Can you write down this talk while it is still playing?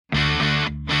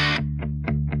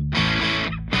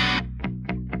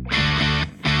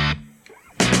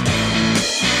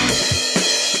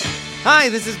Hi,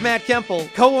 this is Matt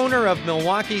Kemple, co-owner of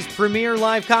Milwaukee's premier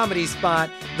live comedy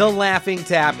spot, The Laughing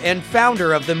Tap, and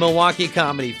founder of the Milwaukee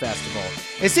Comedy Festival.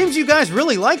 It seems you guys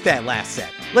really liked that last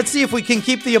set. Let's see if we can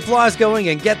keep the applause going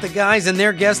and get the guys and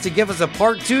their guests to give us a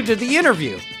part 2 to the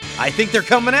interview. I think they're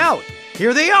coming out.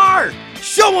 Here they are!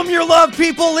 Show them your love,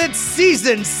 people! It's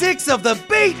Season 6 of the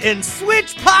Bait and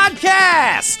Switch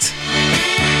Podcast!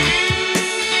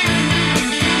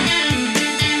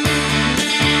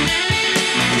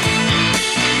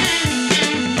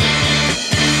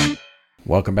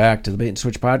 Welcome back to the Bait and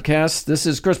Switch Podcast. This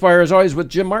is Chris Boyer, as always, with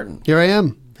Jim Martin. Here I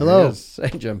am. Hello.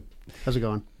 Hey, Jim. How's it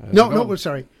going? How's No, it going? we're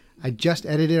sorry. I just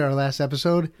edited our last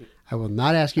episode. I will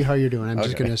not ask you how you're doing. I'm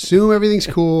just going to assume everything's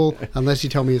cool unless you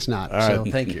tell me it's not. All right,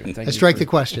 so thank you. I strike the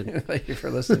question. Thank you for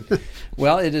listening.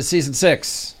 Well, it is Season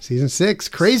 6. Season 6.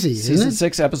 Crazy, Season isn't it?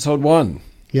 6, Episode 1.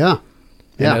 Yeah.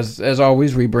 Yeah. And as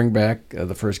always, we bring back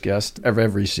the first guest of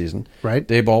every season. Right.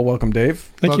 Dave Ball. Welcome, Dave.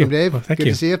 Welcome, Dave. Well, thank Good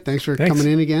you. to see you. Thanks for coming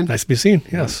in again. Nice to be seen.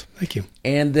 Yes. Thank you.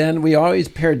 And then we always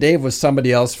pair Dave with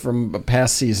somebody else from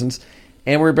past seasons.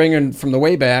 And we're bringing from the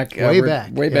way back. Way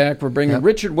back. We're bringing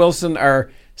Richard Wilson, our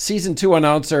Season 2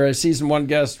 announcer, our Season 1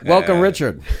 guest. Welcome,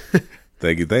 Richard.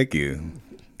 Thank you.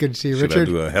 Good to see you, Should Richard.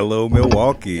 I do a hello,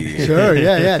 Milwaukee? Sure.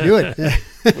 Yeah. Do it.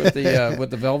 with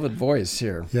the velvet voice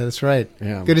here. Yeah, that's right.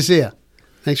 Yeah. Good to see you.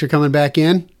 Thanks for coming back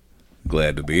in.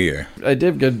 Glad to be here. I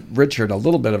did give Richard a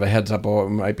little bit of a heads up of what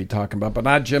we might be talking about, but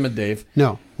not Jim and Dave.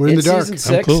 No, we're in the dark. Season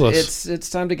 6. I'm clueless. It's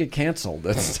time to get canceled.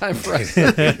 It's time for us.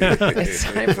 It's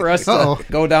time for us to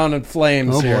go down in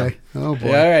flames Oh, here. boy. Oh, boy.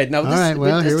 Yeah, all right. Now, All right,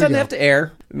 well, this here we doesn't go. have to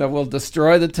air. No, we'll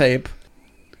destroy the tape.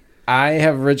 I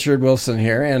have Richard Wilson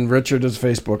here, and Richard is a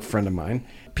Facebook friend of mine.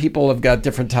 People have got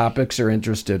different topics they're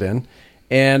interested in.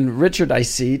 And Richard, I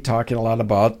see, talking a lot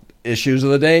about issues of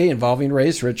the day involving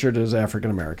race. Richard is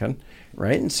African-American,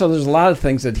 right? And so there's a lot of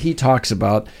things that he talks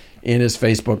about in his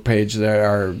Facebook page that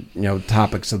are,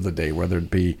 topics of the day, whether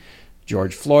it be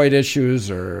George Floyd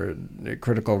issues or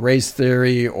critical race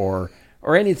theory or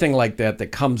anything like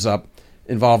that comes up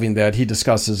involving that. He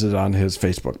discusses it on his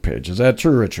Facebook page. Is that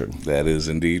true, Richard? That is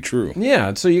indeed true.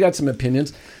 Yeah, so you got some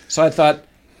opinions. So I thought,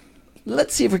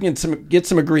 let's see if we can get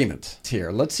some agreement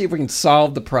here. Let's see if we can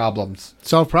solve the problems.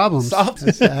 Solve problems. I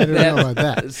don't know about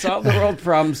that. Solve the world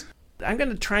problems. I'm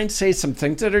going to try and say some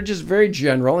things that are just very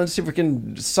general and see if we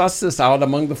can suss this out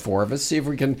among the four of us, see if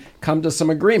we can come to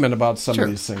some agreement about some of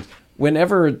these things.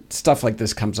 Whenever stuff like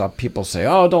this comes up, people say,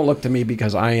 oh, don't look to me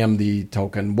because I am the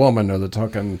token woman or the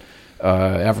token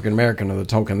African-American or the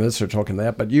token this or token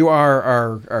that. But you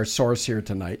are our source here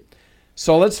tonight.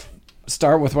 So let's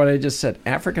start with what I just said.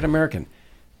 African-American.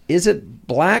 Is it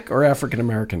black or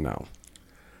African-American now?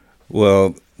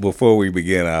 Well, before we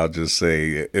begin, I'll just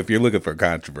say, if you're looking for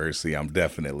controversy, I'm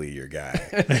definitely your guy.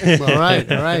 All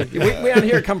right. We aren't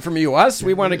here to come from you. Us,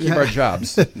 we want to keep our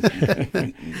jobs.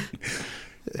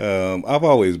 I've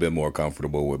always been more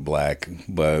comfortable with black,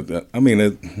 but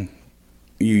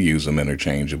you use them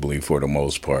interchangeably for the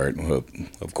most part.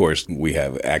 Of course, we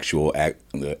have actual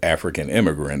African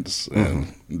immigrants,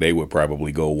 and they would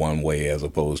probably go one way as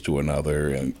opposed to another.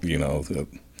 And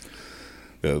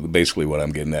basically what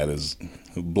I'm getting at is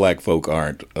black folk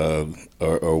aren't,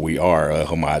 or we are a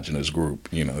homogenous group.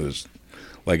 It's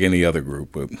like any other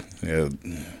group. But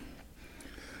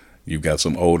you've got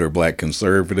some older black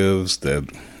conservatives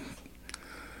that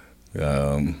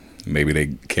maybe they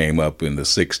came up in the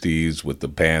 60s with the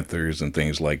Panthers and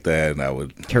things like that, and I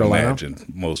would imagine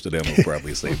most of them would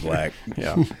probably say black.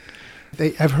 Yeah.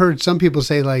 I've heard some people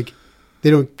say, like, they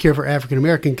don't care for African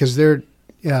American because their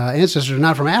ancestors are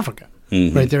not from Africa.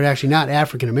 Mm-hmm. Right? They're actually not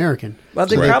African American. Well,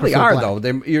 they probably are,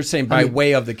 though. You're saying by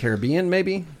way of the Caribbean,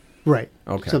 maybe? Right.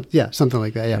 Okay. Something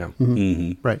like that, yeah. Mm-hmm.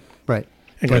 Mm-hmm. Right.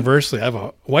 And conversely, I have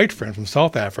a white friend from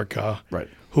South Africa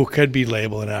who could be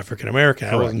labeled an African American.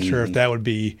 I wasn't sure if that would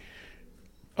be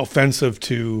offensive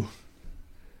to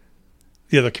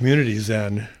the other communities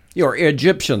then. Or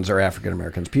Egyptians are African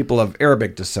Americans. People of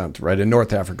Arabic descent, right, in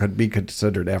North Africa could be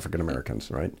considered African Americans,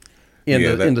 right?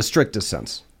 In the strictest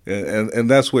sense. And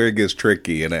that's where it gets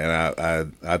tricky, and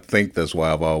I think that's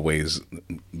why I've always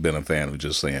been a fan of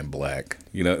just saying black.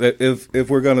 If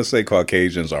we're going to say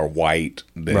Caucasians are white,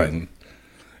 then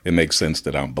it makes sense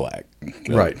that I'm black.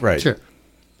 Right. Sure.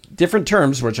 Different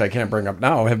terms, which I can't bring up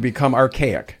now, have become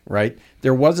archaic, right?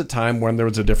 There was a time when there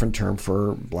was a different term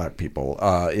for black people.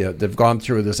 They've gone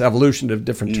through this evolution of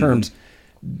different terms.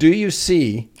 Do you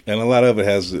see... And a lot of it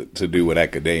has to do with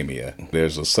academia.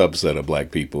 There's a subset of black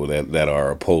people that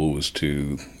are opposed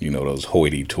to, those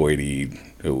hoity-toity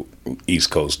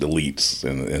East Coast elites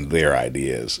and their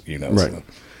ideas, Right.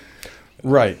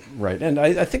 Right. And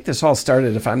I think this all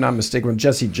started, if I'm not mistaken, with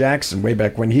Jesse Jackson way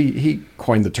back when he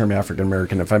coined the term African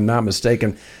American, if I'm not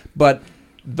mistaken. But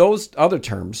those other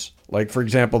terms, like, for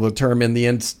example, the term in the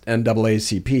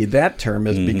NAACP, that term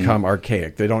has become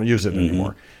archaic. They don't use it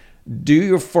anymore. Do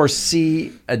you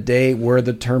foresee a day where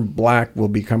the term black will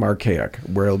become archaic,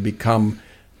 where it'll become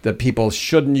that people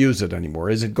shouldn't use it anymore?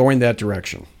 Is it going that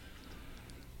direction?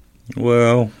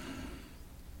 Well,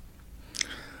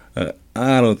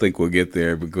 I don't think we'll get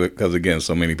there because, again,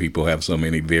 so many people have so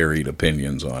many varied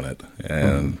opinions on it.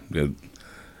 And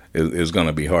it's going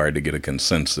to be hard to get a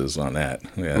consensus on that.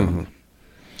 And,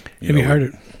 it'd be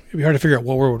hard to figure out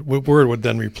what word would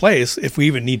then replace, if we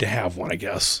even need to have one, I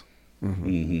guess.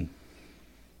 And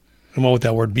what would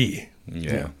that word be?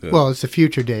 Yeah. Well, it's the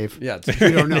future, Dave. Yeah.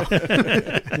 We don't know.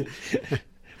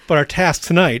 But our task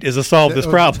tonight is to solve this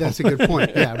problem. That's a good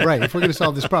point. Yeah, right. If we're going to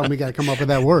solve this problem, we got to come up with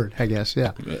that word, I guess.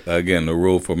 Yeah. Again, the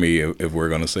rule for me, if we're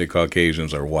going to say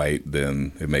Caucasians are white,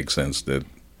 then it makes sense that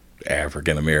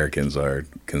African Americans are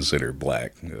considered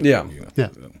black. Yeah. Yeah.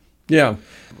 Yeah.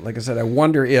 Like I said, I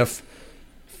wonder if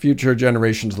future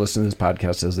generations listen to this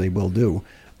podcast, as they will do.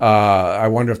 I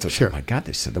wonder if they're oh my God,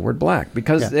 they said the word black,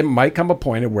 because it might come a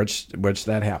point at which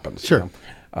that happens. Sure.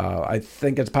 I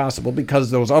think it's possible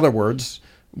because those other words,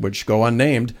 which go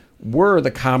unnamed, were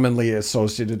the commonly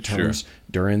associated terms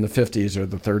during the 50s or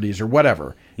the 30s or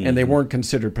whatever. And they weren't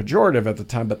considered pejorative at the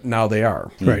time, but now they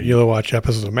are. Right. You'll watch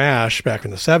episodes of MASH back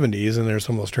in the 70s, and there's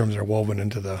some of those terms that are woven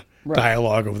into the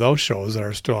dialogue of those shows that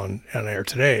are still on air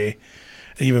today.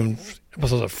 And even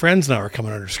episodes of Friends now are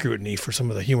coming under scrutiny for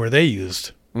some of the humor they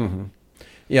used.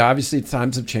 Yeah, obviously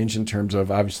times have changed in terms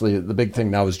of, obviously the big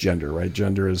thing now is gender, right?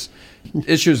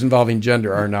 Issues involving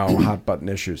gender are now hot button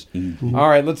issues. All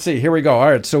right, let's see. Here we go. All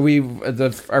right, so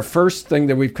our first thing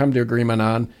that we've come to agreement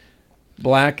on,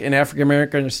 black and African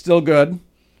American are still good,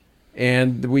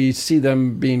 and we see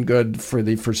them being good for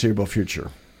the foreseeable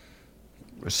future.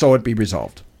 So it be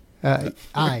resolved. Aye.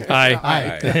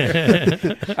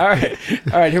 All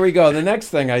right, here we go. The next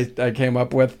thing I came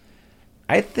up with,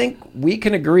 I think we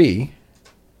can agree,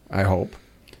 I hope,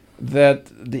 that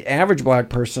the average black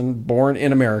person born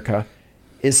in America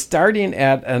is starting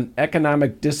at an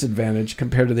economic disadvantage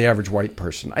compared to the average white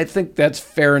person. I think that's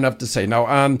fair enough to say. Now,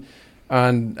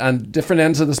 on different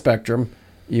ends of the spectrum,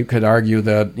 you could argue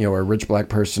that a rich black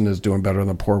person is doing better than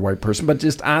a poor white person, but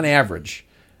just on average,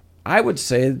 I would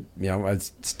say,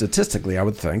 statistically, I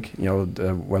would think,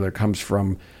 whether it comes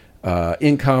from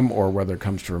income or whether it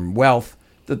comes from wealth,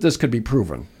 that this could be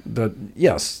proven. That,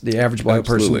 yes, the average black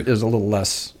person is a little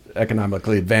less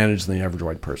economically advantaged than the average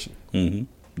white person.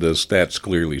 The stats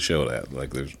clearly show that. Like,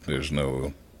 there's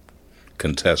no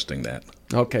contesting that.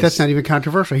 Okay. That's not even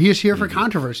controversial. He is here for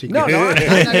controversy. No,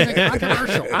 that's not even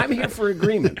controversial. I'm here for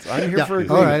agreement. All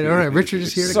right. Richard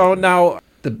is here. So now,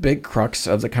 the big crux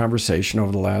of the conversation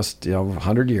over the last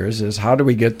 100 years is how do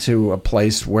we get to a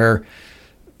place where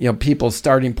people's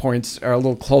starting points are a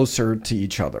little closer to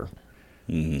each other.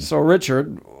 So,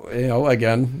 Richard,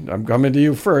 again, I'm coming to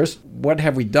you first. What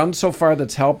have we done so far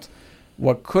that's helped?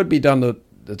 What could be done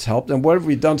that's helped? And what have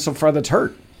we done so far that's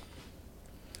hurt?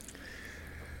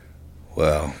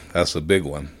 Well, that's a big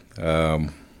one.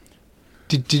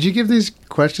 Did you give these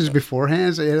questions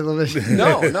beforehand? So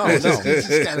No. He's just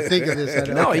got to think of this.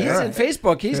 No, he's in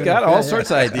Facebook. He's got all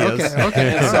sorts of ideas.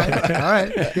 Okay. All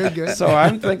right. Good. So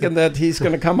I'm thinking that he's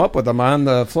going to come up with them on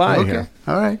the fly here.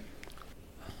 All right.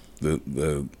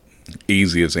 The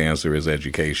easiest answer is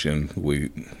education.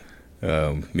 We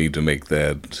need to make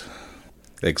that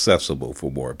accessible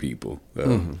for more people,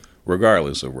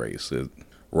 regardless of race.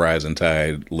 Rising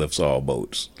tide lifts all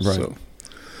boats. Right. So,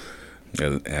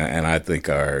 and I think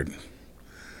the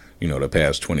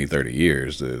past 20, 30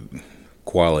 years, the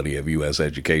quality of U.S.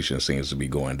 education seems to be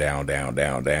going down.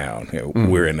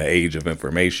 We're in the age of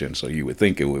information, so you would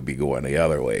think it would be going the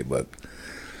other way, but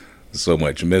so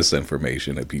much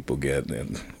misinformation that people get,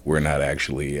 and we're not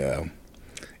actually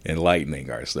enlightening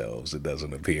ourselves, it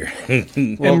doesn't appear.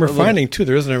 And we're finding, too,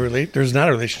 there's not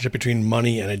a relationship between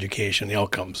money and education, the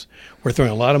outcomes. We're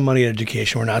throwing a lot of money at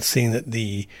education. We're not seeing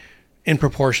in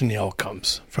proportion, the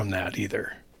outcomes from that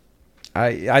either.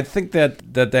 I think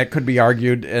that could be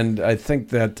argued, and I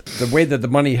think that the way that the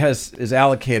money is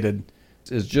allocated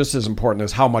is just as important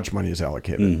as how much money is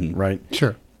allocated, right?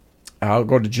 Sure. I'll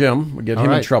go to Jim. We'll get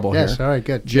him in trouble here. Yes, all right,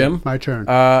 good. Jim? My turn.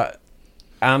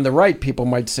 On the right, people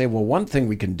might say, well, one thing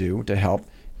we can do to help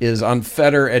is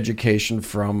unfetter education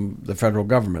from the federal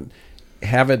government.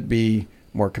 Have it be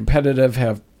more competitive,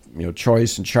 have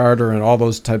choice and charter and all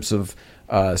those types of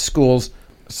schools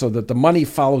so that the money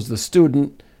follows the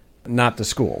student, not the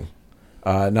school.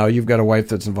 Now, you've got a wife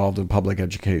that's involved in public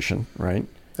education, right?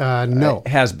 No.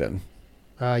 Has been.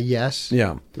 Yes.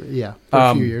 Yeah. Yeah. For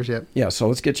a few years, yep. Yeah, so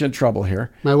let's get you in trouble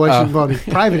here. My wife's involved in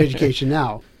private education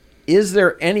now. Is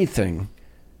there anything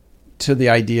to the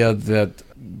idea that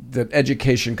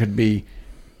education could be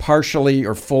partially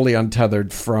or fully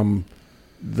untethered from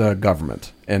the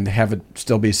government and have it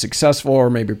still be successful or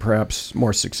maybe perhaps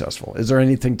more successful? Is there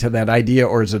anything to that idea,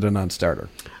 or is it a non-starter?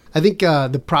 I think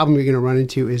the problem you're going to run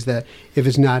into is that if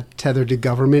it's not tethered to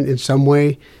government in some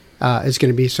way, it's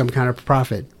going to be some kind of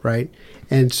profit, right?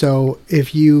 And so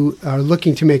if you are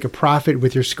looking to make a profit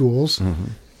with your schools,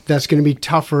 that's going to be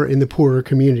tougher in the poorer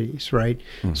communities, right?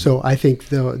 So I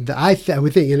think I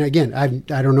would think, and again,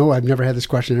 I don't know, I've never had this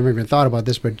question, I've never even thought about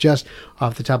this, but just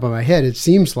off the top of my head, it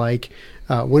seems like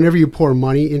whenever you pour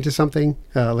money into something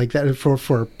like that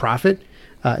for profit,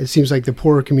 it seems like the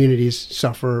poorer communities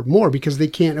suffer more because they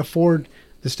can't afford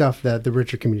the stuff that the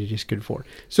richer communities could afford.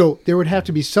 So there would have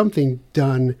to be something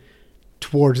done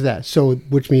towards that. So,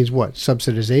 which means what?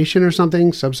 Subsidization or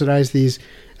something? Subsidize these,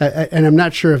 and I'm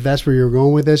not sure if that's where you're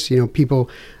going with this. People,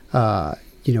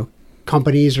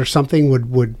 companies or something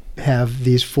would have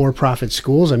these for-profit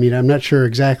schools. I mean, I'm not sure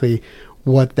exactly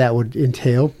what that would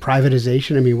entail.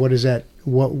 Privatization. I mean, what is that?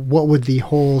 What would the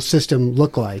whole system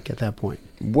look like at that point?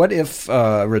 What if,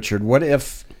 Richard? What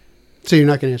if? So you're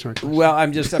not going to answer my question. Well,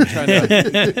 I'm trying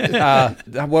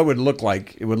to. What would it look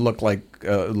like? It would look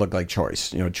like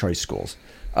choice. Choice schools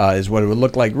is what it would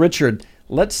look like. Richard,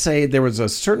 let's say there was a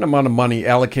certain amount of money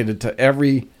allocated to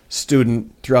every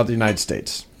student throughout the United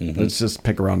States. Let's just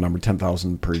pick a round number,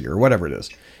 10,000 per year, whatever it is,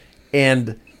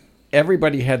 and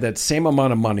everybody had that same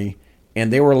amount of money,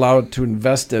 and they were allowed to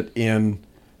invest it in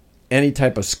any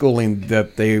type of schooling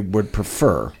that they would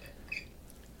prefer.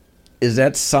 Is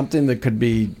that something that could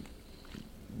be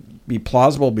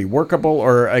plausible, be workable,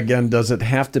 or again, does it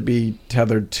have to be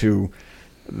tethered to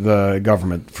the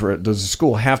government? Does the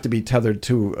school have to be tethered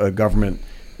to a government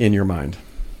in your mind?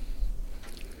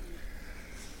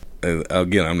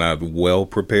 Again, I'm not well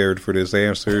prepared for this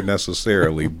answer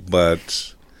necessarily,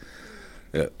 but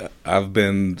I've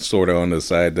been sort of on the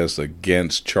side that's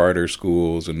against charter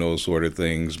schools and those sort of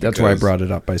things. That's why I brought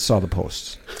it up. I saw the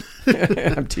posts.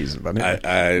 I'm teasing about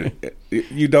it.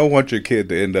 You don't want your kid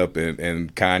to end up in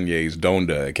Kanye's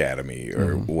Donda Academy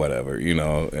or whatever,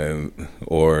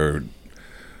 or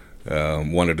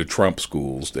one of the Trump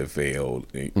schools that failed.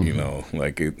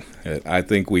 I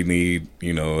think we need,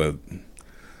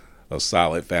 a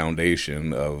solid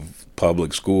foundation of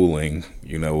public schooling,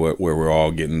 where we're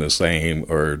all getting the same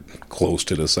or close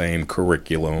to the same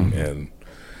curriculum, and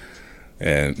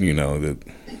that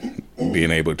being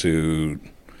able to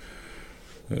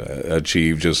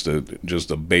achieve just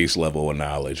a base level of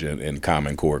knowledge in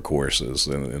Common Core courses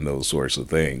and those sorts of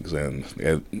things. And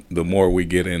the more we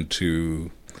get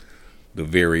into the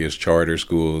various charter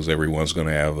schools, everyone's going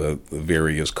to have the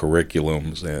various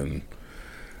curriculums and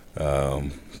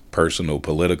personal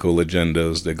political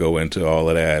agendas that go into all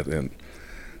of that.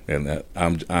 And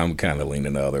I'm kind of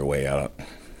leaning the other way. I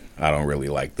don't really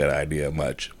like that idea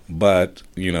much. But,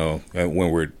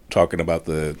 when we're talking about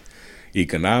the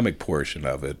economic portion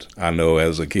of it, I know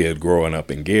as a kid growing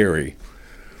up in Gary,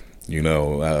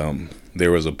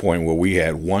 there was a point where we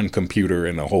had one computer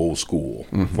in the whole school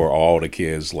for all the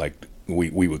kids. Like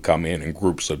we would come in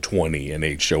groups of 20 and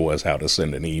they'd show us how to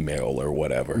send an email or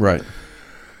whatever. Right.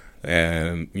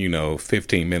 And,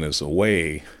 15 minutes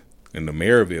away in the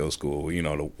Maryville school,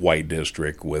 the white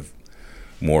district with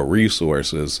more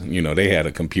resources, they had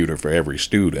a computer for every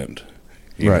student,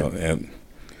 and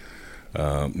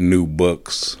new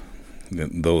books,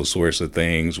 those sorts of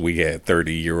things. We had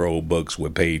 30-year-old books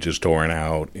with pages torn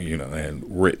out, and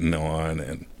written on,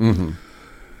 and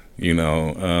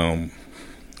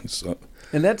so.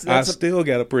 And that's I still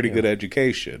got a pretty good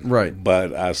education, right?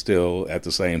 But I still, at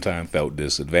the same time, felt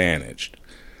disadvantaged.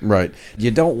 Right.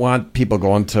 You don't want people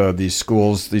going to these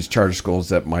schools, these charter schools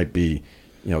that might be,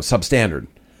 substandard.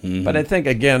 But I think,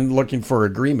 again, looking for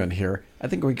agreement here, I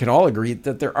think we can all agree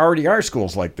that there already are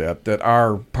schools like that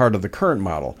are part of the current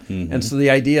model. And so the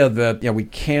idea that we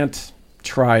can't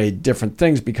try different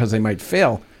things because they might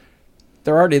fail,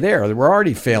 they're already there. We're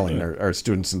already failing our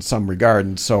students in some regard,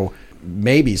 and so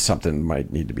maybe something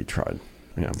might need to be tried.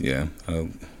 Yeah.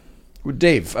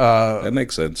 Dave, that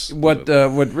makes sense. What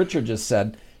Richard just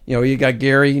said. You got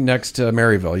Gary next to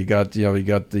Maryville. You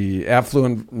got the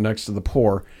affluent next to the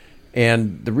poor.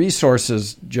 And the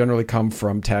resources generally come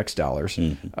from tax dollars,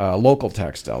 local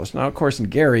tax dollars. Now, of course, in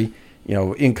Gary,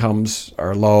 incomes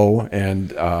are low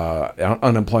and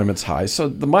unemployment's high. So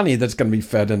the money that's going to be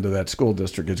fed into that school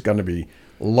district is going to be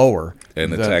lower.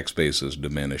 And the tax base is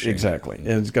diminishing. Exactly. And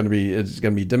it's going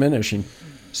to be diminishing.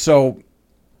 So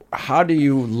how do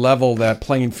you level that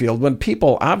playing field when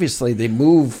people, obviously, they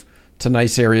move to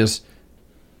nice areas,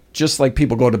 just like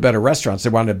people go to better restaurants. They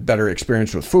want a better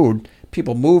experience with food.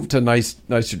 People move to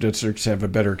nicer districts to have a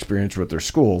better experience with their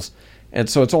schools. And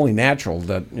so it's only natural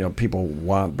that people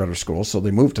want better schools, so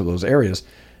they move to those areas.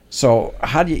 So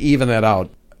how do you even that out?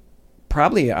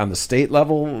 Probably on the state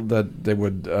level that they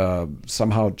would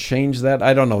somehow change that.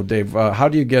 I don't know, Dave. How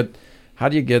do you get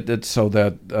it so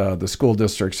that the school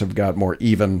districts have got more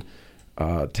even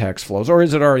tax flows, or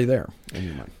is it already there in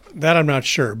your mind? That I'm not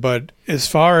sure. But as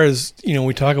far as,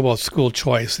 we talk about school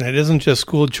choice, and it isn't just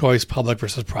school choice, public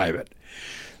versus private.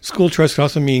 School choice can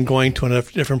also mean going to a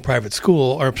different private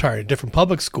school, a different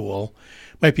public school,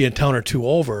 might be a town or two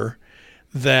over,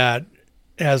 that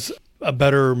has a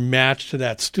better match to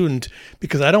that student,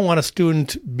 because I don't want a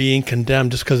student being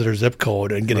condemned just because of their zip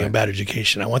code and getting a bad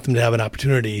education. I want them to have an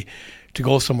opportunity to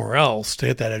go somewhere else to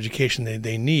get that education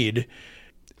they need.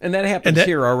 And that happens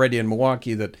here already in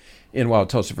Milwaukee. That in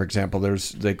Wauwatosa, for example,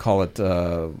 they call it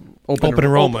open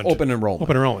enrollment. Open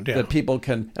enrollment. Yeah. That people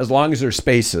can, as long as there's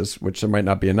spaces, which there might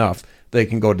not be enough, they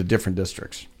can go to different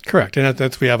districts. Correct, and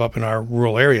that's we have up in our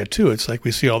rural area too. It's like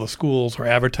we see all the schools are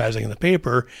advertising in the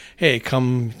paper. Hey,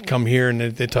 come here, and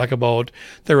they talk about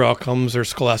their outcomes, their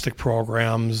scholastic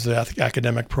programs,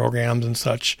 academic programs, and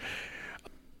such.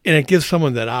 And it gives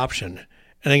someone that option.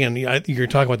 And again, you're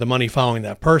talking about the money following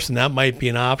that person. That might be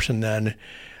an option then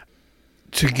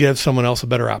to give someone else a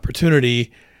better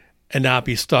opportunity and not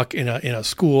be stuck in a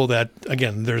school that,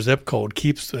 again, their zip code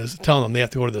keeps telling them they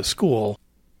have to go to this school.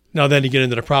 Now then you get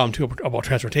into the problem too about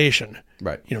transportation.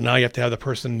 Right. Now you have to have the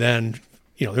person then,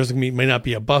 there's may not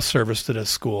be a bus service to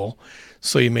this school,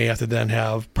 so you may have to then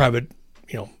have private,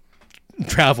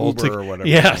 travel Uber or whatever.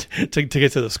 Yeah, to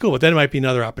get to the school. But then it might be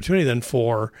another opportunity then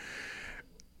for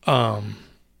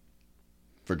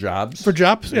jobs? For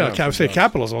jobs, I would say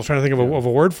capitalism. I was trying to think of a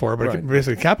word for it, but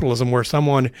basically capitalism, where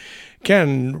someone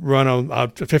can run a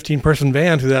 15-person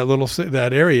van through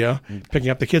that area, picking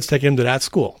up the kids, taking them to that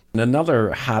school. And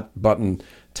another hot button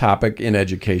topic in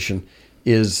education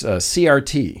is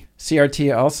CRT.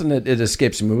 CRT, also it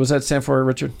escapes me. What does that stand for,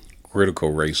 Richard?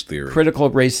 Critical race theory. Critical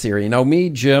race theory. Now, me,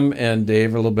 Jim, and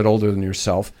Dave are a little bit older than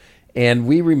yourself, and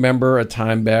we remember a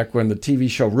time back when the TV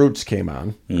show Roots came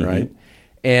on, right?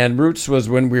 And Roots was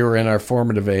when we were in our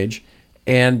formative age.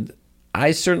 And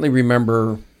I certainly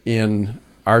remember in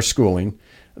our schooling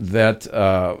that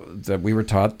we were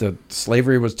taught that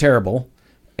slavery was terrible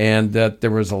and that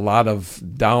there was a lot of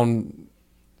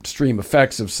downstream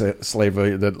effects of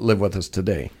slavery that live with us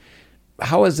today.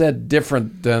 How is that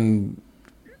different than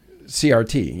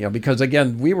CRT? Because,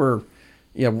 again, we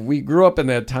grew up in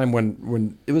that time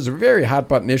when it was a very hot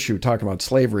button issue talking about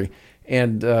slavery.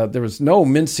 And there was no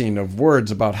mincing of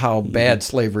words about how bad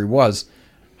slavery was.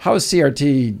 How is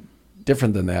CRT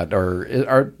different than that?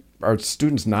 Or are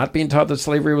students not being taught that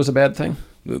slavery was a bad thing?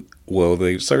 Well,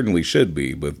 they certainly should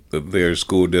be, but there are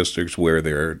school districts where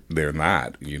they're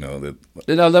not.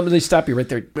 Now, let me stop you right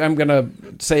there. I'm going to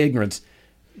say ignorance.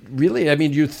 Really? I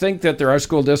mean, do you think that there are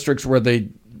school districts where they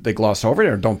gloss over it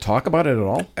or don't talk about it at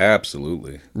all?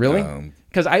 Absolutely. Really?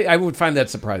 Because I would find that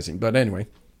surprising. But anyway.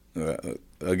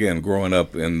 Again, growing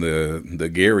up in the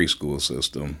Gary school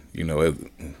system,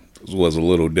 it was a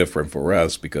little different for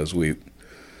us because we,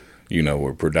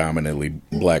 were predominantly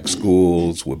black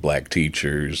schools with black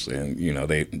teachers, and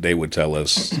they would tell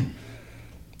us,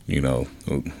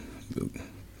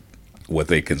 what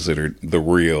they considered the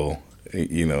real,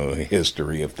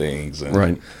 history of things, and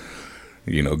right.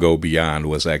 Go beyond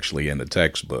what's actually in the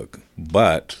textbook.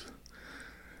 But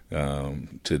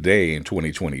today in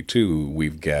 2022,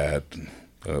 we've got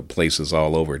places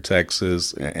all over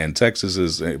Texas, and Texas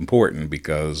is important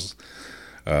because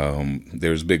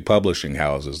there's big publishing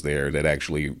houses there that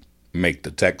actually make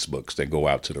the textbooks that go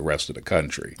out to the rest of the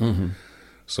country. Mm-hmm.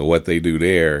 So what they do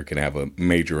there can have a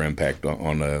major impact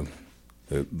on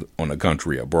the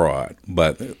country abroad.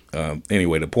 But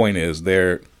anyway, the point is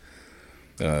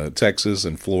Texas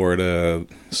and Florida,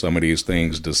 some of these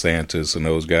things DeSantis and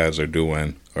those guys are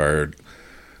doing are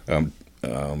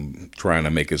trying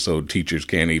to make it so teachers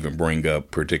can't even bring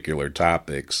up particular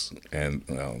topics. And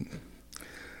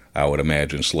I would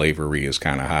imagine slavery is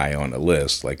kind of high on the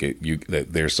list. Like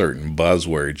there's certain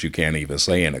buzzwords you can't even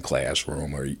say in a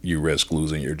classroom, or you risk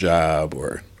losing your job,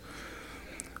 or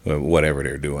whatever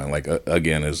they're doing. Like,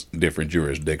 again, it's different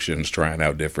jurisdictions trying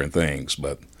out different things,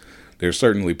 but there's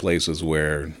certainly places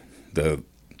where the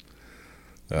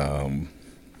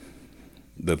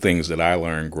the things that I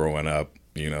learned growing up,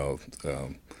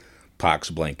 pox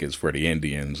blankets for the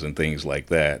Indians and things like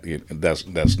that. That's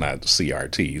not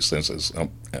CRT since it's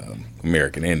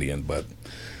American Indian, but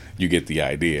you get the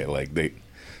idea. Like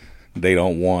they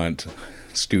don't want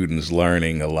students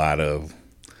learning a lot of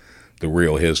the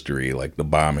real history, like the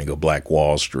bombing of Black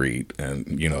Wall Street, and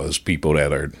there's people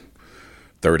that are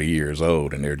 30 years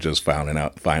old and they're just finding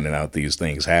out these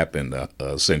things happened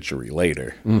a century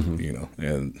later.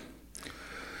 And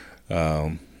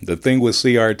the thing with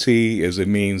CRT is it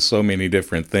means so many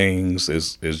different things.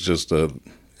 It's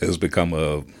become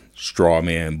a straw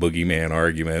man, boogeyman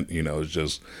argument. It's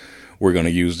just, we're going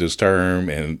to use this term,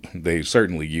 and they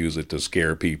certainly use it to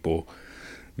scare people.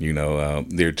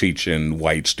 They're teaching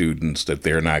white students that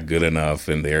they're not good enough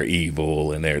and they're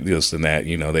evil and they're this and that.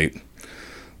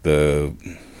 The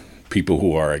people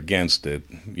who are against it,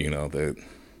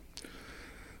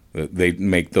 they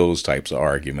make those types of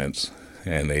arguments,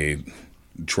 and they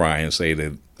try and say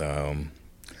that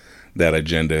that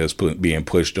agenda is being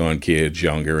pushed on kids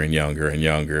younger and younger and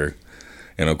younger.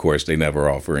 And of course, they never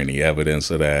offer any evidence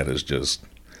of that. It's just,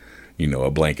 a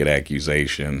blanket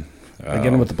accusation.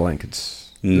 Again, with the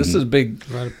blankets. Mm-hmm. This is a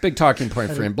big talking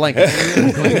point for him. Blankets.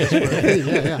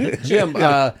 Jim,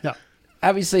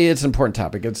 obviously it's an important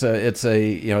topic.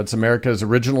 It's America's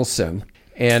original sin.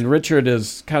 And Richard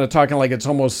is kind of talking like it's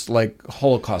almost like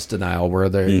Holocaust denial, where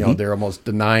they're they're almost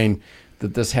denying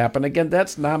that this happened. Again,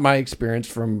 that's not my experience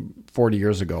from 40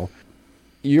 years ago.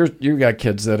 You've got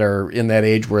kids that are in that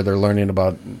age where they're learning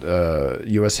about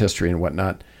U.S. history and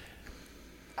whatnot.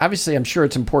 Obviously, I'm sure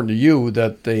it's important to you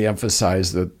that they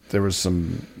emphasize that there was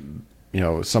some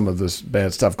of this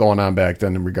bad stuff going on back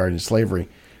then regarding slavery.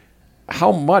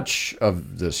 How much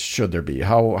of this should there be?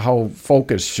 How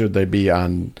focused should they be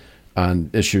on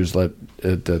issues that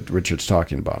Richard's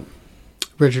talking about?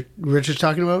 Richard's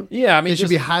talking about? Yeah, I mean, it should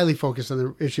be highly focused on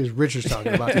the issues Richard's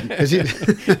talking about.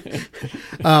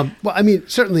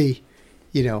 Certainly,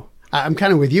 I'm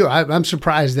kind of with you. I'm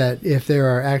surprised that if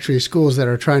there are actually schools that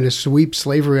are trying to sweep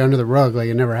slavery under the rug like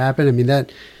it never happened. I mean,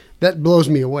 that blows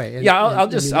me away. And, I'll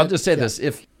just say this: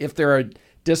 if there are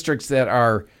districts that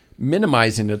are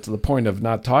minimizing it to the point of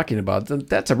not talking about it, then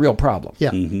that's a real problem.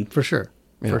 Yeah, for sure.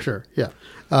 Yeah. For sure. Yeah.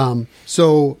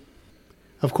 So,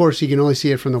 of course, you can only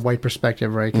see it from the white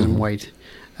perspective, right? Because I'm white.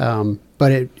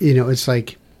 But it's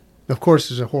like, of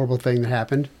course, it's a horrible thing that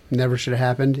happened. Never should have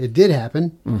happened. It did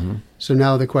happen. Mm-hmm. So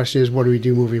now the question is, what do we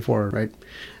do moving forward, right?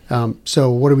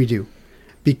 So what do we do?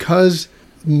 Because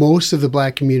most of the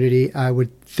black community, I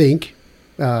would think,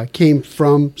 came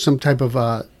from some type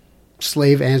of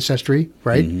slave ancestry,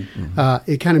 right?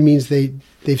 It kind of means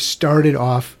they've started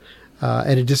off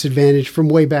at a disadvantage from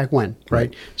way back when,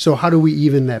 right? So how do we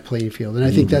even that playing field? And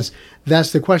I think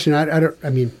that's the question.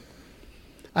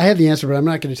 I have the answer, but I'm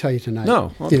not going to tell you tonight.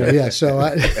 No. Okay.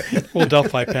 So we'll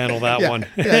Delphi panel that one.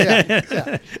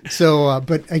 Yeah. So,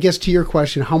 but I guess to your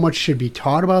question, how much should be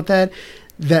taught about that?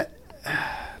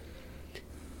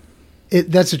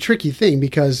 That's a tricky thing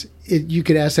because you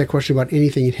could ask that question about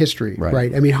anything in history,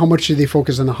 right? I mean, how much should they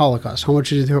focus on the Holocaust? How much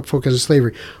should they focus on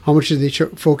slavery? How much should they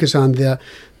focus on the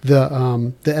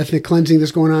ethnic cleansing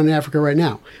that's going on in Africa right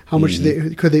now? How much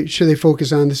should they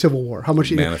focus on the Civil War? How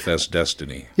much Manifest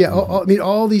Destiny? Yeah,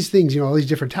 all these things, all these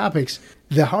different topics.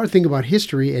 The hard thing about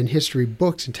history and history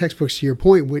books and textbooks, to your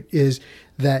point, is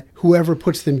that whoever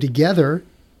puts them together,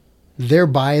 their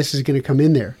bias is going to come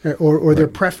in there, or their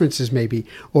preferences maybe,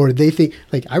 or they think,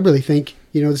 like, I really think,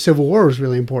 the Civil War was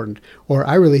really important, or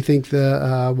I really think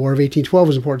the War of 1812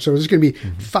 was important. So there's going to be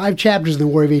 5 chapters in the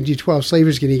War of 1812.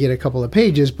 Slavery's going to get a couple of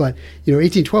pages, but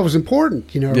 1812 was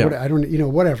important.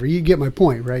 Whatever. You get my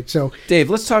point, right? So, Dave,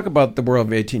 let's talk about the War of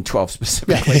 1812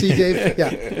 specifically. Yeah, see, Dave.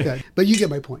 Yeah. But you get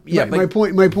my point. Yeah, my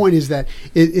point is that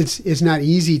it's not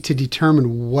easy to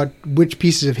determine which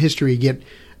pieces of history get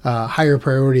higher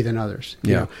priority than others.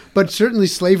 You know? But certainly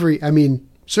slavery.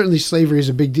 Certainly slavery is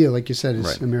a big deal, like you said,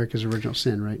 it's America's original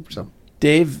sin, right? So,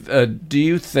 Dave, do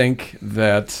you think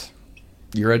that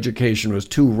your education was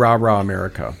too rah-rah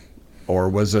America, or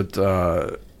was it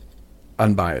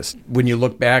unbiased? When you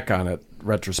look back on it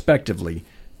retrospectively,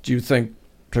 do you think,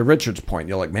 to Richard's point,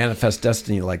 like Manifest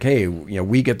Destiny, like, hey,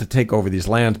 we get to take over these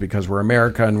lands because we're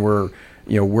America and we're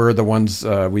the ones,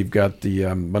 we've got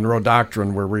the Monroe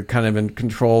Doctrine where we're kind of in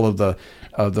control of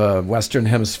the Western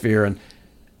Hemisphere. And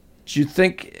do you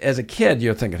think, as a kid,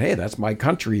 you're thinking, hey, that's my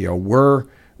country, we're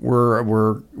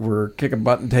kicking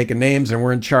butt and taking names and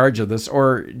we're in charge of this?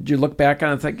 Or do you look back on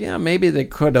it and think, yeah, maybe they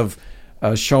could have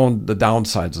shown the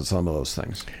downsides of some of those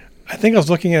things? I think I was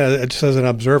looking at it just as an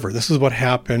observer. This is what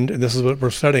happened, and this is what we're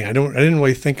studying. I didn't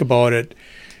really think about it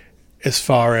as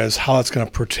far as how it's going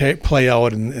to play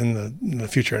out in the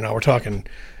future. Now we're talking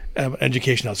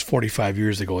education. That's 45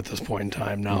 years ago at this point in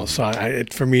time now. So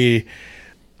for me,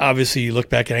 obviously, you look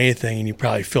back at anything and you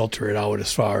probably filter it out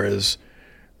as far as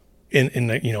in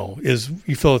the, is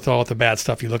you filter out the bad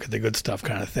stuff, you look at the good stuff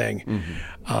kind of thing.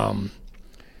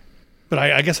 But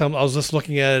I guess I was just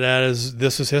looking at it as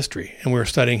this is history, and we were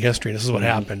studying history. And this is what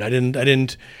happened. I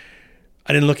didn't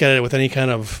look at it with any kind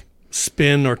of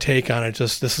spin or take on it.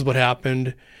 Just this is what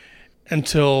happened.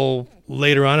 Until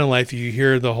later on in life, you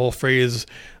hear the whole phrase,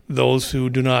 "Those who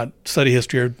do not study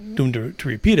history are doomed to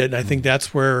repeat it." And I think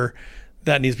that's where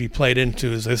that needs to be played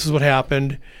into. Is this is what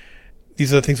happened?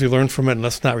 These are the things we learned from it, and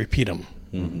let's not repeat them.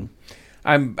 Mm-hmm.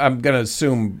 I'm going to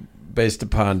assume, based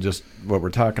upon just what we're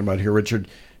talking about here, Richard,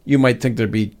 you might think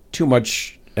there'd be too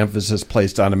much emphasis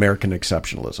placed on American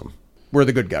exceptionalism. We're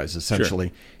the good guys, essentially,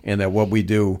 sure. And that what we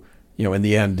do, in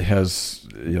the end, has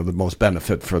the most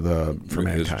benefit for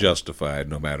mankind. It's justified,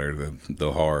 no matter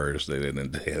the horrors that it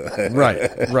entails.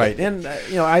 Right, and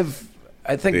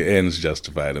I think the end's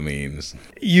justify the means.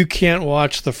 You can't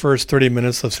watch the first 30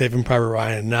 minutes of Saving Private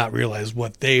Ryan and not realize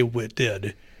what they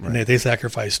did, right. And they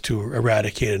sacrificed to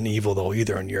eradicate an evil, though,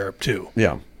 either in Europe too.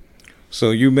 Yeah. So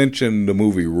you mentioned the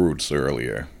movie Roots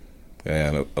earlier,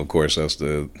 and of course that's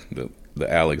the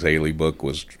Alex Haley book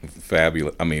was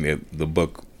fabulous. I mean, the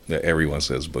book. Everyone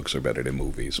says books are better than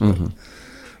movies, but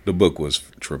the book was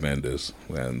tremendous.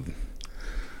 And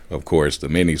of course, the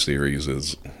miniseries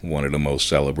is one of the most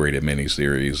celebrated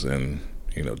miniseries in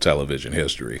television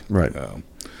history. Right.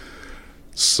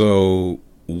 So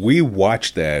we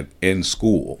watched that in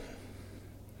school,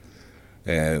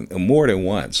 and more than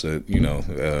once.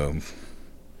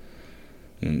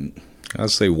 I'd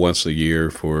say once a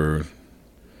year for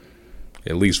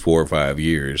at least 4 or 5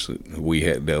 years, we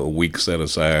had a week set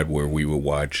aside where we would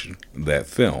watch that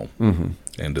film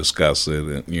and discuss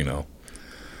it.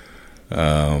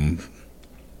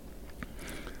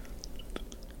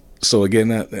 So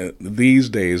again, these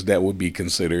days that would be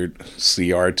considered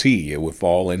CRT. It would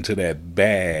fall into that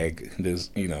bag.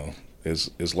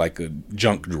 It's like a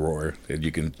junk drawer that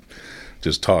you can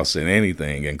just toss in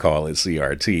anything and call it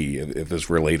CRT if it's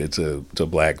related to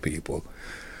black people.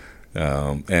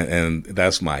 And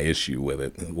that's my issue with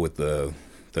it, with the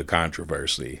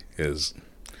controversy is,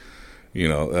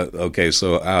 okay,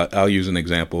 so I'll use an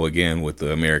example again with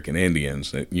the American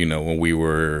Indians. When we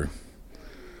were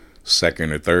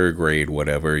second or third grade,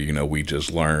 whatever, we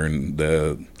just learned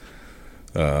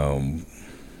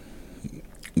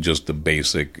just the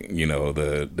basic,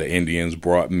 the Indians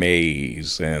brought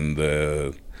maize and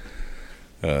the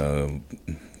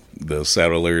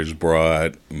settlers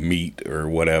brought meat or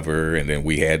whatever, and then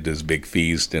we had this big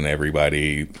feast, and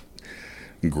everybody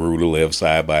grew to live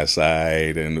side by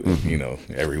side, and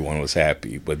everyone was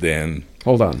happy. But then,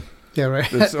 hold on, yeah, right.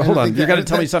 Hold on, you got to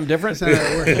tell me something different.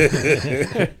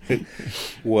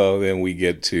 Well, then we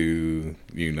get to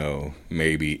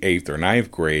maybe 8th or 9th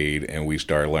grade, and we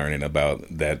start learning about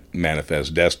that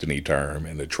manifest destiny term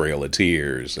and the Trail of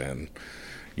Tears and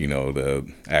the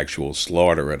actual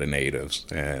slaughter of the natives.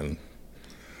 And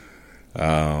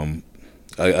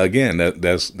again,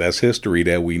 that's history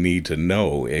that we need to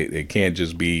know. It can't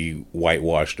just be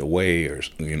whitewashed away or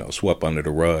swept under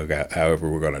the rug, however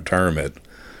we're going to term it.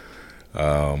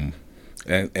 And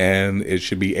it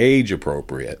should be age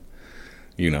appropriate.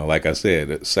 Like I said,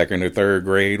 2nd or 3rd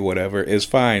grade, whatever, it's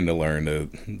fine to learn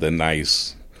the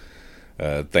nice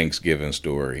Thanksgiving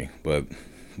story, but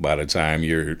by the time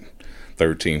you're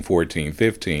 13, 14,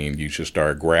 15, you should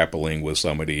start grappling with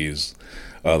some of these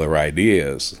other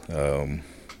ideas. And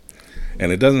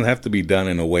it doesn't have to be done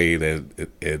in a way that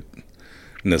it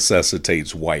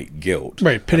necessitates white guilt.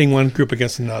 Right, pitting one group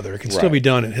against another. It can still be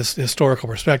done in historical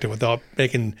perspective without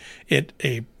making it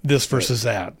a this versus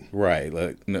that. Right.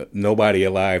 Like, nobody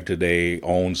alive today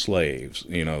owned slaves.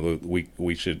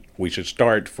 We should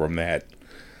start from that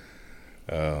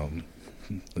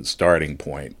starting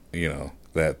point,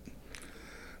 that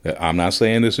I'm not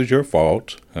saying this is your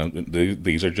fault.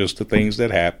 These are just the things that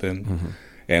happen.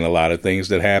 And a lot of things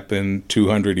that happened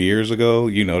 200 years ago,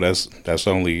 that's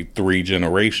only 3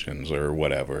 generations or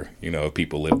whatever. If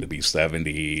people live to be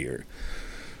 70 or,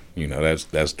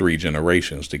 that's 3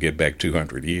 generations to get back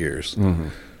 200 years.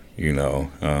 I'm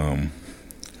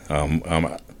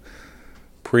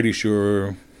pretty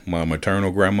sure my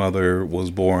maternal grandmother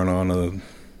was born on a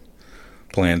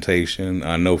plantation.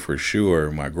 I know for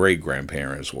sure my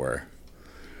great-grandparents were.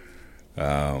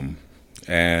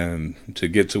 And to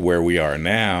get to where we are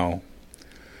now,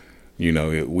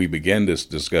 we began this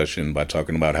discussion by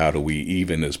talking about how do we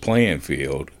even this playing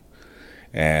field.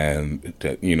 And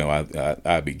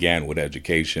I began with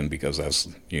education because that's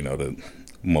the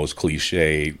most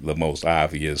cliche, the most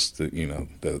obvious,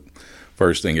 the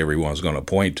first thing everyone's going to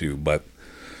point to. But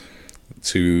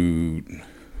to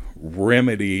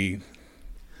remedy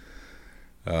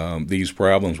these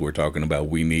problems we're talking about,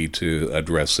 we need to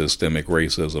address systemic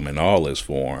racism in all its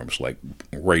forms, like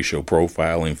racial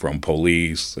profiling from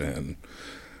police and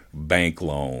bank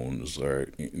loans,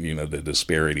 or the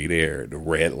disparity there, the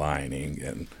redlining,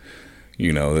 and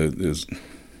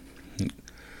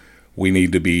we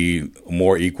need to be a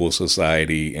more equal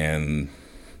society in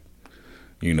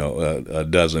a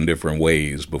dozen different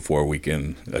ways before we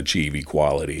can achieve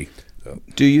equality.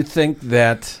 Do you think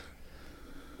that,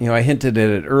 I hinted at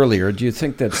it earlier, do you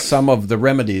think that some of the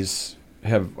remedies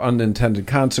have unintended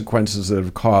consequences that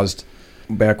have caused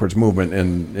backwards movement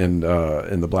in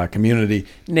the black community?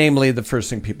 Namely, the first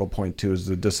thing people point to is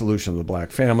the dissolution of the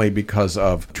black family because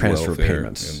of transfer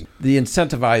payments. The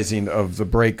incentivizing of the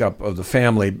breakup of the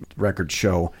family. Records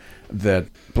show that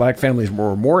black families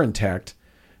were more intact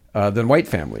than white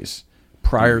families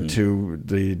prior to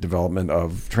the development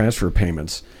of transfer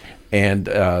payments. And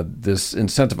this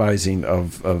incentivizing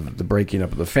of the breaking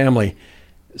up of the family,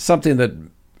 something that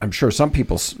I'm sure some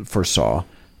people foresaw,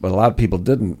 but a lot of people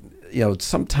didn't.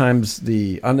 Sometimes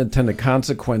the unintended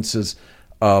consequences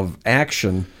of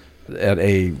action at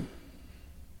a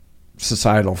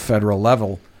societal federal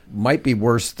level might be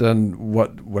worse than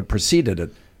what preceded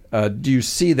it. Do you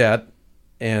see that,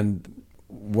 and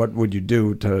what would you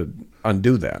do to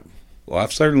undo that? Well,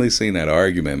 I've certainly seen that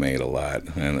argument made a lot,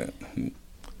 and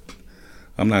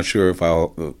I'm not sure if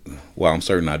I'm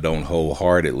certain I don't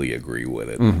wholeheartedly agree with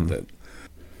it. Mm-hmm. That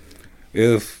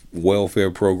if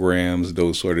welfare programs,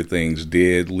 those sort of things,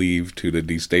 did lead to the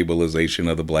destabilization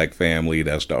of the black family,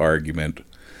 that's the argument.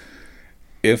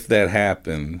 If that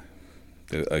happened,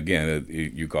 again,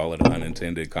 you call it an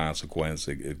unintended consequence.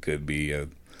 It could be a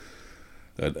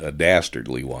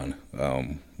dastardly one.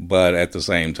 But at the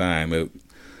same time,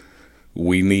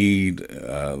 we need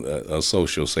a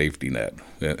social safety net.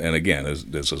 And again,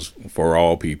 this is for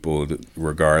all people,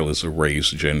 regardless of race,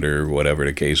 gender, whatever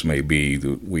the case may be.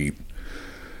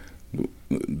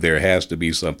 There has to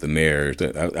be something there.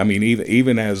 I mean,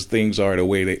 even as things are the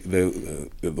way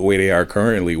they are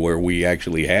currently, where we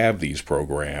actually have these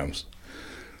programs,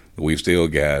 we've still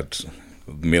got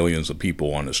millions of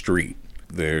people on the street.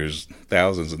 There's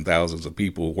thousands and thousands of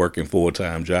people working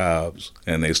full-time jobs,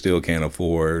 and they still can't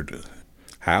afford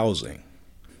housing.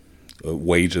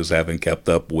 Wages haven't kept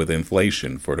up with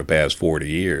inflation for the past 40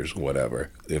 years, whatever.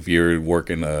 If you're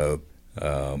working a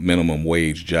minimum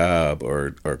wage job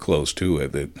or close to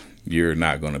it, that you're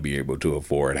not going to be able to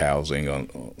afford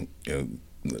housing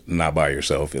not by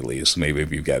yourself, at least. Maybe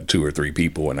if you've got 2 or 3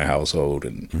 people in a household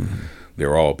and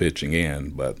they're all pitching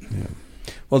in. But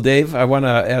well, Dave, I want to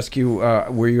ask you: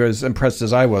 were you as impressed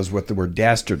as I was with the word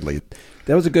dastardly?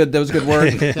 That was a good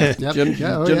word. Jim's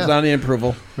on the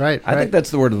approval. Right. I think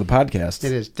that's the word of the podcast.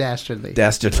 It is dastardly.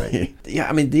 Dastardly. Yeah,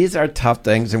 I mean, these are tough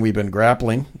things, and we've been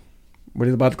grappling. What do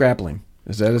you think about grappling?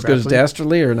 Is that as good as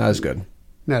dastardly or not as good?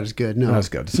 Not as good, no. Not as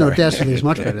good, sorry. No, dastardly is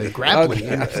much better than grappling.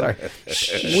 Okay, I'm sorry.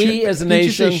 We as a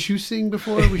nation... Did you say shoosing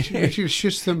before? We should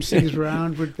shush some things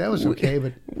around. That was okay,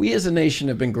 but... We as a nation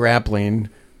have been grappling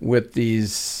with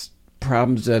these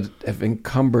problems that have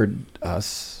encumbered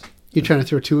us. You're trying to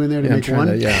throw 2 in there to make one?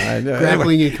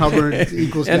 Grappling and encumbered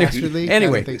equals dastardly?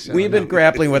 Anyway, I don't think so, we've been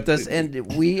grappling with this, and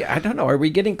I don't know, are we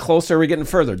getting closer? Are we getting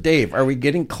further? Dave, are we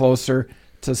getting closer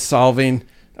to solving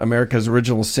America's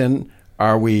original sin?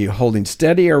 Are we holding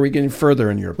steady, or are we getting further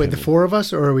in your opinion? Wait, the 4 of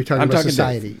us, or are we talking about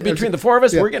society? Between the 4 of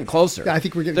us, we're getting closer. Yeah, I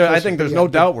think we're getting closer. I think there's no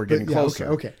doubt we're getting closer.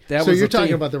 Okay. So you're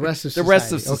talking about the rest of society. The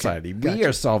rest of society. Okay. We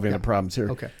are solving the problems here.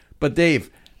 Okay. But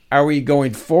Dave, are we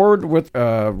going forward with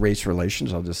race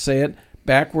relations, I'll just say it,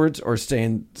 backwards, or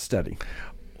staying steady?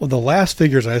 Well, the last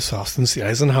figures I saw since the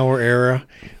Eisenhower era,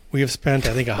 we have spent,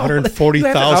 I think,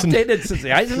 140,000. You haven't updated since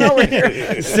the Eisenhower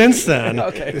era. Since then.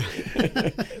 Okay.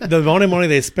 The amount of money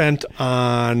they spent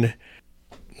on,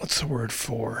 what's the word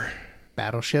for?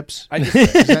 Battleships. I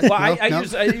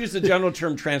use the general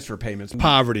term transfer payments.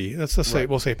 Poverty.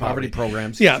 We'll say poverty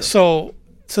programs. Yeah. Sure. So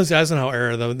since the Eisenhower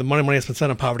era, the money that's been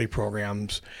spent on poverty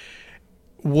programs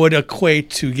would equate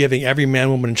to giving every man,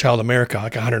 woman, and child in America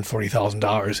like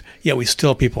 $140,000. Yet we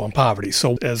still have people in poverty.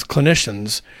 So as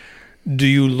clinicians, do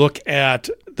you look at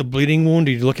the bleeding wound?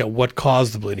 Do you look at what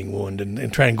caused the bleeding wound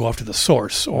and try and go after the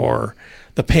source or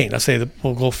the pain? Let's say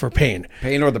we'll go for pain.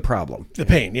 Pain or the problem? The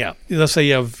pain, yeah. Let's say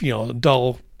you have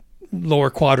dull lower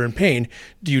quadrant pain,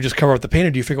 do you just cover up the pain,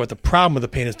 or do you figure out what the problem of the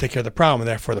pain is, take care of the problem, and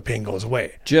therefore the pain goes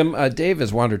away? Jim, Dave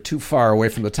has wandered too far away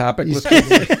from the topic.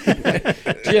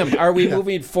 Jim, are we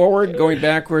moving forward, going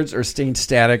backwards, or staying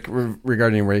static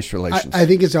regarding race relations? I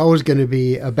think it's always going to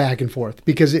be a back and forth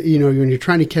because, when you're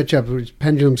trying to catch up, the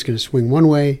pendulum's going to swing one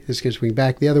way, it's going to swing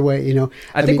back the other way,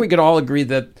 I think we could all agree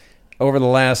that over the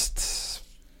last,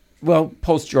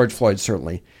 post George Floyd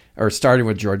certainly, or starting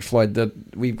with George Floyd, that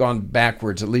we've gone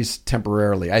backwards, at least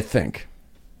temporarily, I think.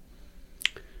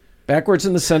 Backwards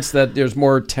in the sense that there's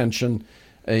more tension.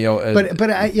 I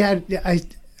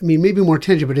mean, maybe more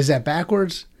tension, but is that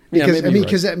backwards? Because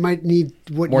because that might need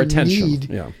what more you tension. need.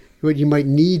 Yeah. What you might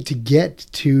need to get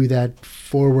to that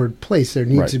forward place. There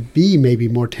needs to be maybe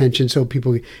more tension so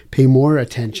people pay more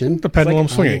attention. The pendulum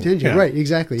swinging. Yeah. Right,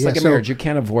 exactly. It's like a marriage. You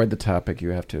can't avoid the topic. You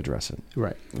have to address it.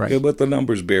 Right. Yeah, but the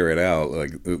numbers bear it out.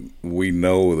 Like, we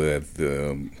know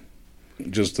that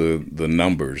just the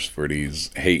numbers for these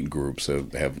hate groups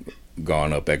have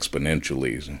gone up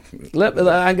exponentially.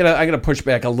 I'm gonna push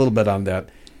back a little bit on that.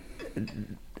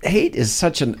 Hate is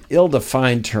such an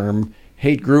ill-defined term.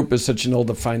 Hate group is such an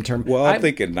ill-defined term. Well, I'm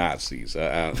thinking Nazis.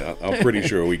 I'm pretty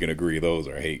sure we can agree those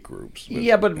are hate groups.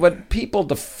 Yeah, but what people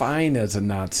define as a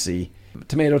Nazi,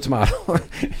 tomato,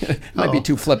 might be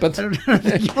too flippant. I don't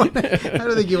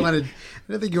think you want to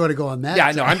go on that. Yeah,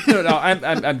 I know.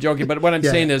 I'm joking, but what I'm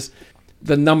saying is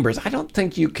the numbers. I don't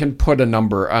think you can put a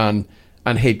number on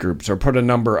hate groups or put a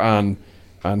number on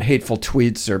hateful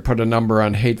tweets or put a number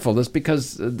on hatefulness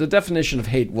because the definition of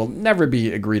hate will never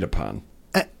be agreed upon.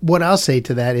 What I'll say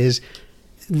to that is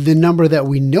the number that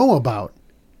we know about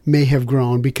may have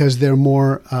grown because they're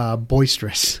more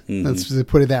boisterous. Mm-hmm. Let's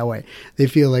put it that way. They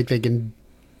feel like they can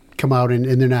come out and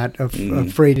they're not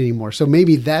afraid anymore. So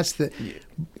maybe that's the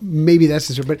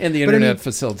but and the internet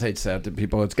facilitates that to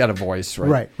people. It's got a voice,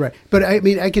 right? Right. But I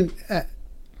mean, I can.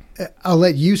 I'll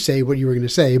let you say what you were going to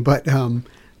say, but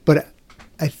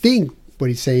I think what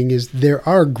he's saying is there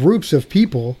are groups of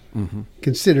people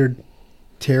considered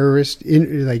terrorist, what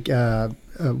do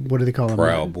they call them?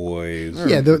 Proud Boys.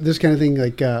 Yeah, this kind of thing.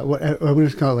 Like what I'm going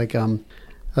to call it,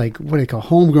 like what do they call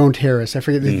homegrown terrorists? I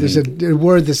forget. There's a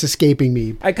word that's escaping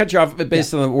me. I cut you off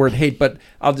based on the word hate, but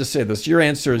I'll just say this: your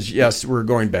answer is yes. We're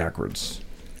going backwards.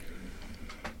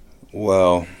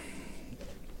 Well,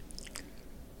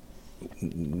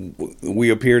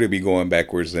 we appear to be going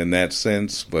backwards in that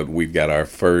sense, but we've got our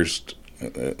first.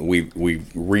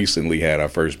 We've recently had our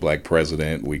first black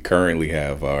president. We currently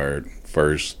have our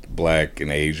first black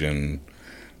and Asian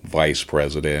vice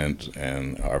president,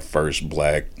 and our first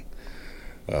black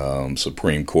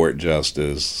Supreme Court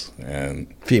justice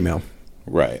and female.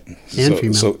 Right. And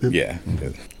female. So yeah.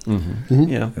 Mm-hmm.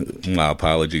 Yeah. My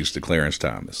apologies to Clarence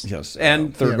Thomas. Yes,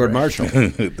 and Thurgood Marshall.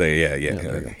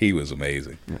 He was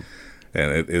amazing. Yeah.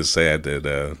 And it is sad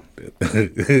that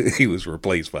he was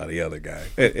replaced by the other guy,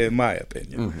 in my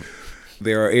opinion. Mm-hmm.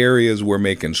 There are areas we're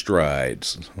making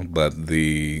strides, but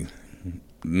the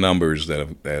numbers that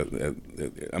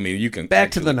you can...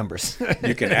 Back to the numbers.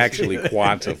 You can actually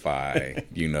quantify,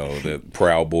 that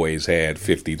Proud Boys had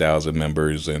 50,000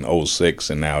 members in 2006,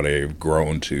 and now they've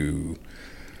grown to...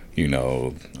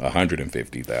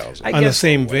 150,000. On the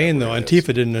same vein, though,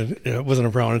 Antifa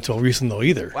wasn't around until recent, though,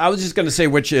 either. I was just going to say,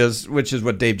 which is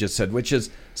what Dave just said, which is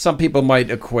some people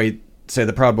might equate, say,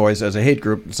 the Proud Boys as a hate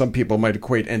group, and some people might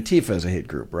equate Antifa as a hate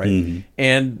group, right? Mm-hmm.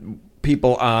 And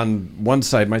people on one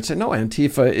side might say, no,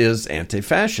 Antifa is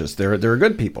anti-fascist. They're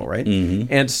good people, right?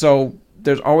 Mm-hmm. And so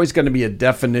there's always going to be a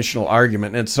definitional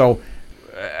argument. And so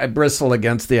I bristle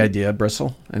against the idea.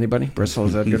 Bristle? Anybody? Bristle,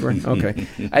 is that a good word? Okay.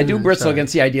 I do bristle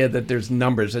against the idea that there's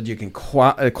numbers, that you can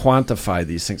quantify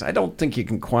these things. I don't think you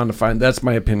can quantify, and that's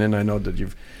my opinion. I know that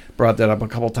you've brought that up a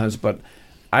couple times, but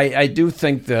I do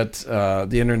think that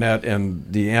the internet and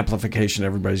the amplification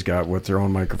everybody's got with their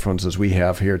own microphones, as we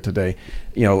have here today,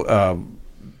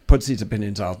 puts these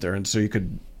opinions out there. And so you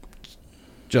could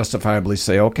justifiably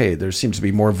say, okay, there seems to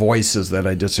be more voices that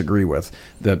I disagree with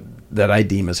that I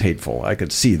deem as hateful. I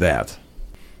could see that.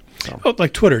 So. Oh,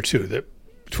 like Twitter, too.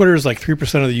 Twitter is like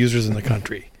 3% of the users in the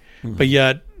country. Mm-hmm. But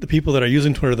yet the people that are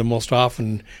using Twitter the most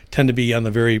often tend to be on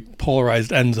the very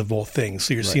polarized ends of both things.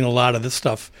 So you're seeing a lot of this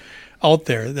stuff out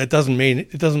there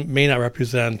that may not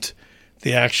represent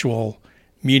the actual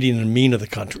median and mean of the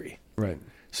country. Right.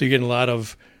 So you're getting a lot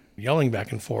of yelling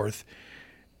back and forth.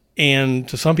 And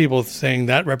to some people saying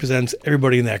that represents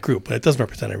everybody in that group, but it doesn't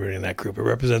represent everybody in that group. It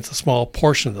represents a small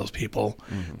portion of those people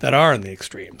that are in the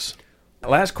extremes.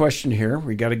 Last question here.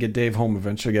 We got to get Dave home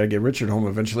eventually. Got to get Richard home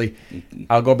eventually.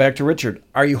 I'll go back to Richard.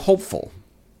 Are you hopeful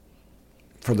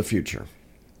for the future?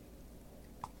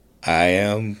 I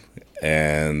am,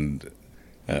 And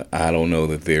I don't know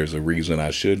that there's a reason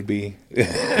I should be,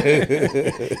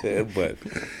 but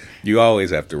you always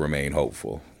have to remain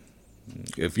hopeful.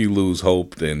 If you lose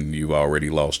hope, then you've already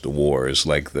lost the war. It's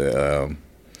like that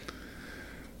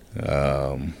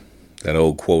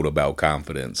old quote about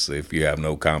confidence. If you have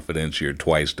no confidence, you're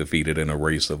twice defeated in a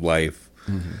race of life.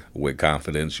 Mm-hmm. With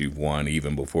confidence, you've won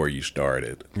even before you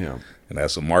started. Yeah. And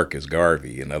that's a Marcus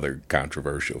Garvey, another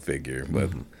controversial figure,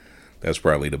 but that's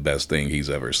probably the best thing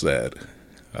he's ever said.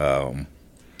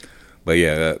 But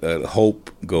yeah,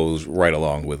 hope goes right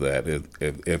along with that.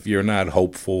 If you're not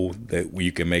hopeful that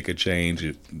you can make a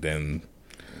change, then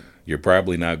you're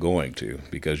probably not going to,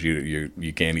 because you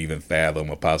can't even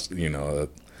fathom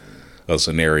a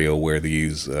scenario where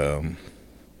these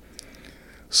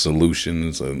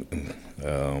solutions and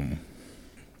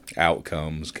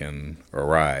outcomes can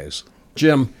arise.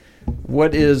 Jim,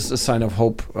 what is a sign of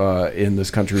hope in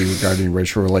this country regarding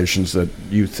racial relations that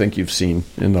you think you've seen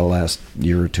in the last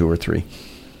year or two or three?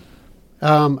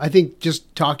 I think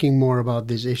just talking more about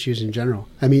these issues in general.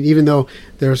 I mean, even though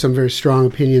there are some very strong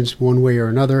opinions one way or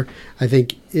another, I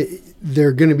think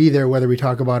they're going to be there whether we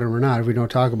talk about them or not. If we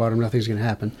don't talk about them, nothing's going to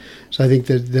happen. So I think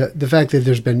that the fact that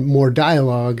there's been more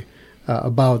dialogue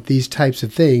about these types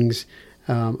of things,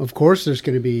 of course, there's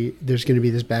going to be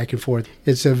this back and forth.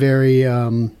 It's a very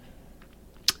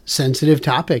sensitive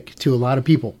topic to a lot of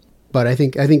people. But I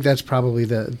think that's probably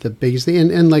the biggest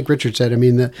thing. And like Richard said, I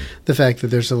mean, the fact that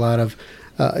there's a lot of,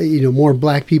 more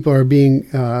black people are being,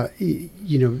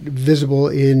 visible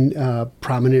in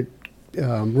prominent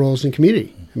roles in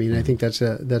community. I mean, I think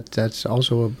that's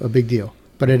also a big deal.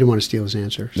 But I didn't want to steal his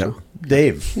answer. So. No.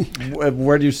 Dave,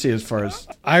 where do you see as far as?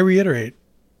 I reiterate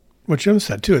what Jim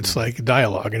said, too. It's like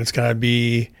dialogue, and it's got to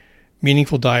be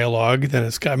meaningful dialogue.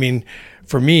 Then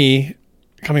for me,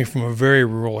 coming from a very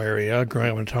rural area,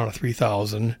 growing up in a town of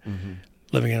 3,000,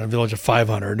 living in a village of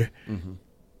 500,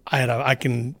 I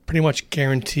can pretty much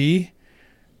guarantee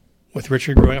with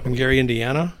Richard growing up in Gary,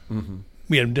 Indiana,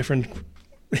 we had different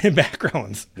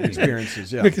backgrounds.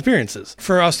 Experiences, yeah. Experiences.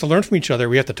 For us to learn from each other,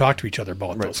 we have to talk to each other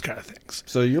about those kind of things.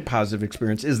 So your positive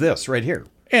experience is this right here.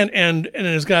 And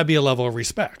there's got to be a level of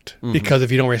respect, because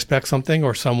if you don't respect something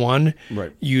or someone,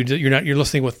 you're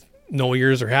listening with no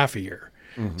ears or half a ear.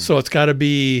 So it's got to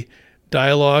be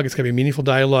dialogue. It's got to be meaningful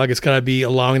dialogue. It's got to be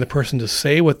allowing the person to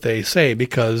say what they say,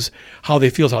 because how they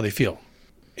feel is how they feel,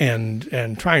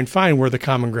 and try and find where the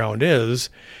common ground is.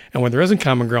 And when there isn't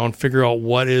common ground, figure out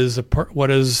what is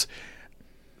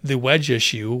the wedge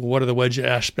issue. What are the wedge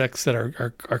aspects that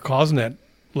are causing that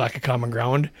lack of common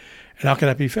ground, and how can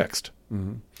that be fixed?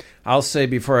 I'll say,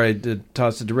 before I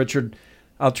toss it to Richard,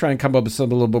 I'll try and come up with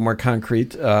something a little bit more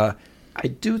concrete. I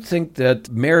do think that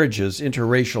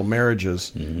interracial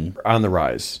marriages, are on the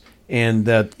rise, and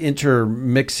that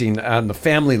intermixing on the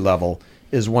family level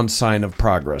is one sign of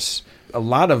progress. A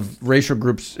lot of racial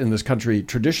groups in this country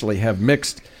traditionally have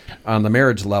mixed on the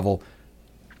marriage level,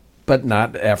 but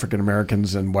not African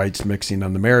Americans and whites mixing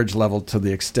on the marriage level to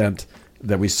the extent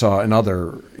that we saw in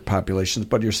other populations.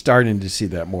 But you're starting to see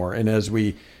that more. And as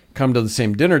we come to the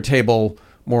same dinner table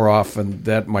more often,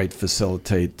 that might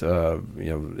facilitate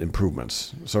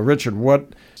improvements. So, Richard, what,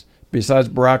 besides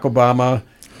Barack Obama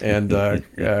and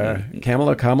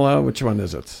Kamala, which one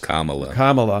is it?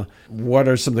 Kamala. What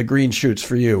are some of the green shoots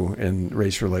for you in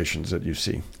race relations that you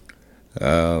see?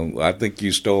 I think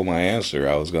you stole my answer.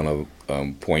 I was going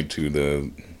to point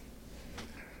to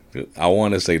I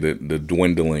want to say the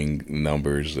dwindling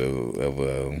numbers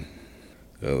of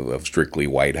strictly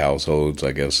white households,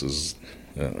 I guess, is.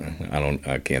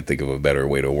 I can't think of a better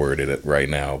way to word it right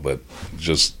now, but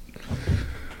just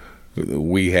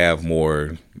we have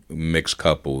more mixed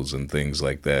couples and things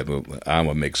like that. I'm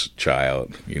a mixed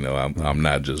child, I'm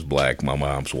not just black. My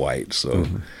mom's white, so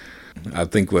I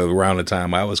think around the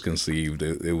time I was conceived,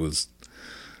 it was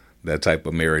that type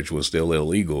of marriage was still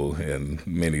illegal in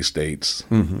many states.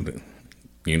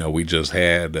 We just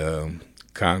had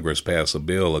Congress pass a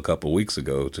bill a couple weeks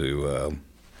ago to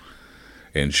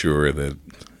ensure that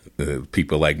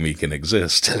people like me can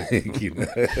exist.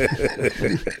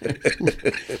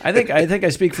 I think I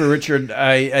speak for Richard.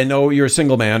 I know you're a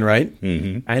single man, right?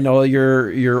 I know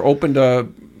you're open to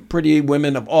pretty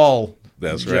women of all.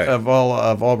 That's right. Of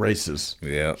all races.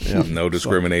 Yeah. No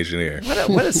discrimination here.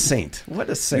 What a saint! What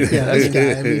a saint! Yeah, this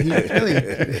guy. I mean, he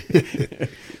really.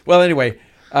 Well, anyway,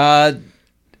 are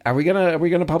we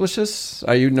gonna publish this?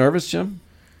 Are you nervous, Jim?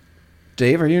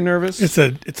 Dave, are you nervous?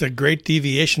 It's a great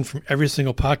deviation from every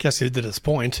single podcast you did to this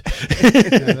point.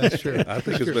 Yeah, that's true. I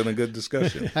think it's been a good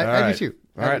discussion. I do too.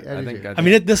 All right. I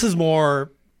mean, this is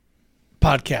more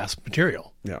podcast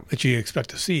material. that you expect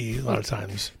to see a lot of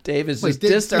times. Dave has just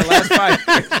dissed our last 5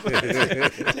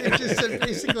 years. Dave just said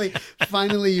basically,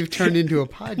 finally you've turned into a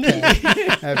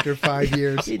podcast after 5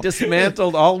 years. He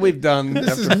dismantled all we've done.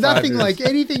 This is nothing like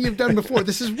anything you've done before.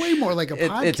 This is way more like a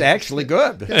podcast. It's actually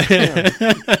good.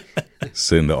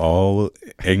 Send all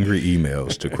angry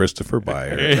emails to Christopher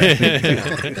Beyer.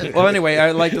 Well, anyway,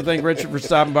 I'd like to thank Richard for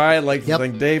stopping by. I'd like to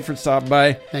thank Dave for stopping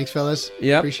by. Thanks, fellas.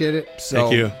 Yeah, appreciate it. So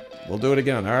thank you. We'll do it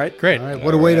again. All right. Great. All right.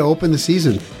 What a way to open the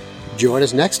season. Join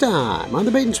us next time on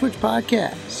the Bait and Switch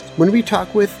podcast when we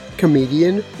talk with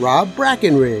comedian Rob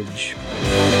Brackenridge.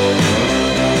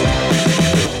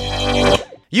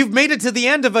 You've made it to the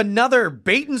end of another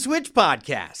Bait and Switch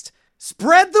podcast.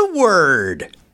 Spread the word.